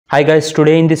Hi guys,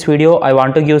 today in this video I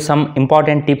want to give some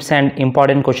important tips and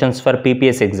important questions for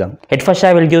PPS exam. At first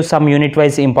I will give some unit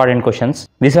wise important questions.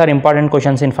 These are important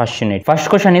questions in first unit. First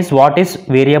question is what is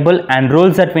variable and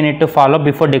rules that we need to follow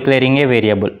before declaring a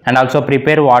variable, and also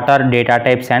prepare what are data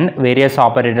types and various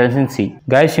operators in C.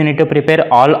 Guys, you need to prepare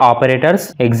all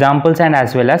operators, examples and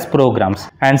as well as programs.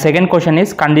 And second question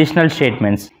is conditional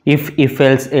statements, if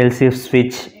else, if,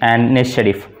 switch and nested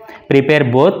if.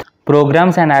 Prepare both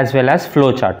programs and as well as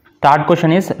flowchart. Third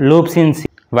question is loops in C,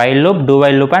 while loop, do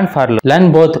while loop and for loop.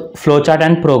 Learn both flowchart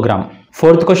and program.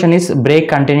 Fourth question is break,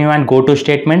 continue and go to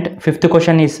statement. Fifth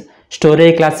question is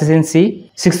storage classes in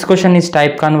C. Sixth question is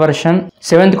type conversion.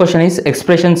 Seventh question is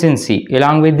expressions in C.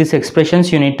 Along with these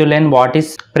expressions you need to learn what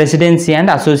is precedency and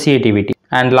associativity.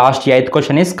 And last, eighth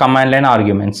question is command line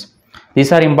arguments.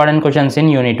 These are important questions in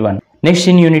unit 1. Next,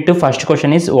 in unit 2, first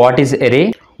question is what is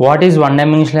array, what is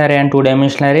one-dimensional array and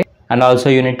two-dimensional array, and also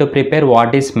you need to prepare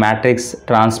what is matrix,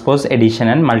 transpose, addition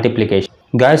and multiplication.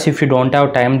 Guys, if you don't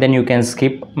have time then you can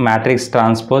skip matrix,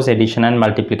 transpose, addition and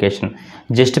multiplication.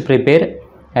 Just prepare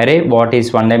array, what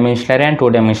is one-dimensional array and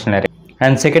two-dimensional array.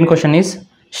 And second question is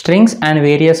strings and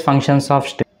various functions of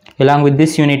string. Along with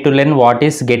this you need to learn what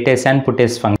is getS and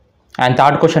putS function. And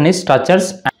third question is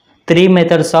structures, 3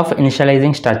 methods of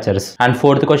initializing structures. And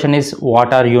fourth question is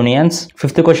what are unions.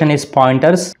 Fifth question is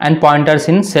pointers and pointers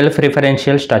in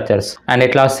self-referential structures. And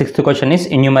at last, sixth question is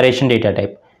enumeration data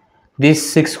type.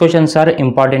 These 6 questions are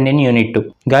important in unit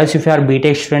 2. Guys, if you are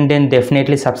BTech student then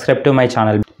definitely subscribe to my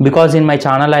channel, because in my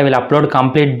channel I will upload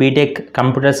complete BTech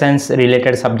computer science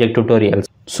related subject tutorials.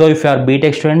 So if you are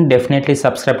BTech student, definitely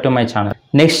subscribe to my channel.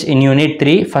 Next, in unit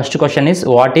 3, first question is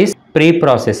what is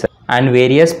preprocessor and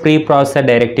various preprocessor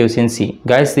directives in C.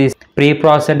 Guys, this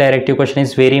preprocessor directive question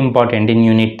is very important in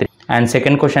unit 3. And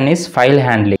second question is file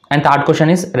handling. And third question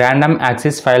is random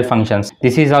access file functions.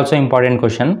 This is also important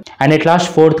question. And at last,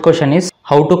 fourth question is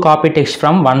how to copy text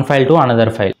from one file to another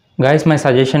file. Guys, my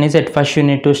suggestion is at first you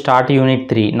need to start unit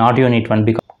 3, not unit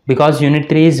 1, because unit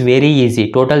 3 is very easy.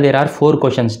 Total there are 4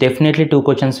 questions. Definitely 2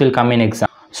 questions will come in exam.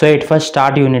 So at first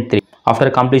start unit 3.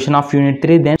 After completion of unit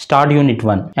 3, then start unit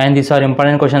 1. And these are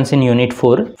important questions in unit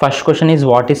 4. First question is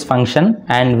what is function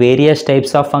and various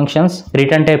types of functions,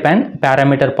 return type and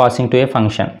parameter passing to a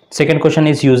function. Second question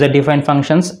is user defined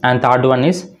functions, and third one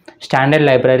is standard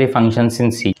library functions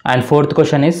in C. And fourth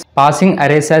question is passing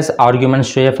arrays as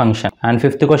arguments to a function. And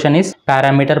fifth question is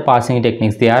parameter passing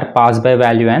techniques. They are pass by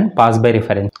value and pass by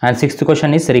reference. And sixth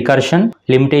question is recursion,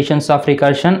 limitations of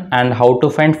recursion, and how to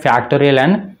find factorial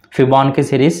and Fibonacci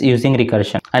series using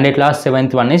recursion. And at last,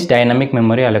 seventh one is dynamic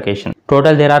memory allocation.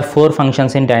 Total there are 4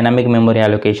 functions in dynamic memory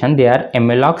allocation. They are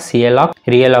malloc, cloc,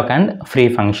 realloc and free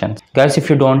functions. Guys, if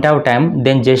you don't have time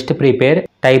then just prepare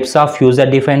types of user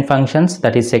defined functions,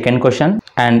 that is second question,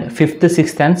 and 5th,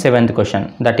 6th and 7th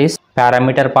question, that is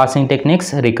parameter passing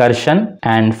techniques, recursion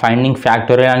and finding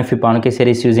factorial and Fibonacci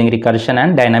series using recursion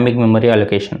and dynamic memory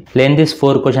allocation. Learn these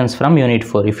 4 questions from unit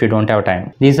 4 if you don't have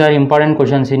time. These are important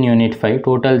questions in unit 5.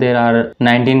 Total there are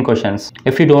 19 questions.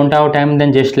 If you don't have time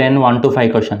then just learn 1 to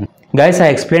 5 questions. Guys, I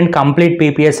explained complete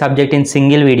PPS subject in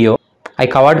single video. I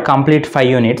covered complete 5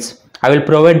 units. I will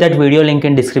provide that video link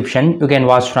in description. You can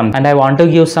watch from. And I want to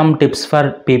give some tips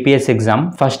for PPS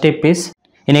exam. First tip is,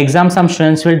 in exam some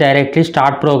students will directly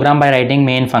start program by writing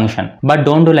main function. But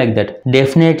don't do like that.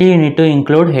 Definitely you need to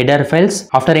include header files.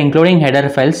 After including header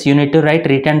files, you need to write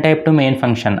return type to main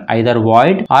function, either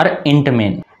void or int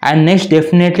main. And next,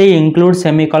 definitely include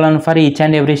semicolon for each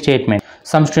and every statement.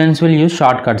 Some students will use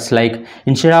shortcuts, like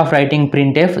instead of writing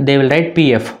printf they will write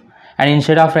pf, and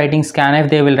instead of writing scanf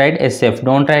they will write sf.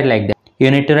 Don't write like that. You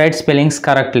need to write spellings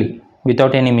correctly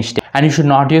without any mistake. And you should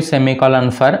not use semicolon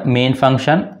for main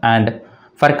function and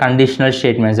for conditional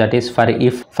statements, that is for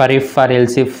if, for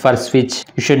else if, for switch.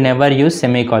 You should never use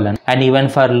semicolon. And even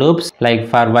for loops like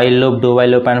for while loop, do while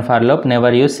loop and for loop,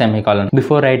 never use semicolon.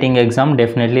 Before writing exam,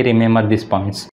 definitely remember these points.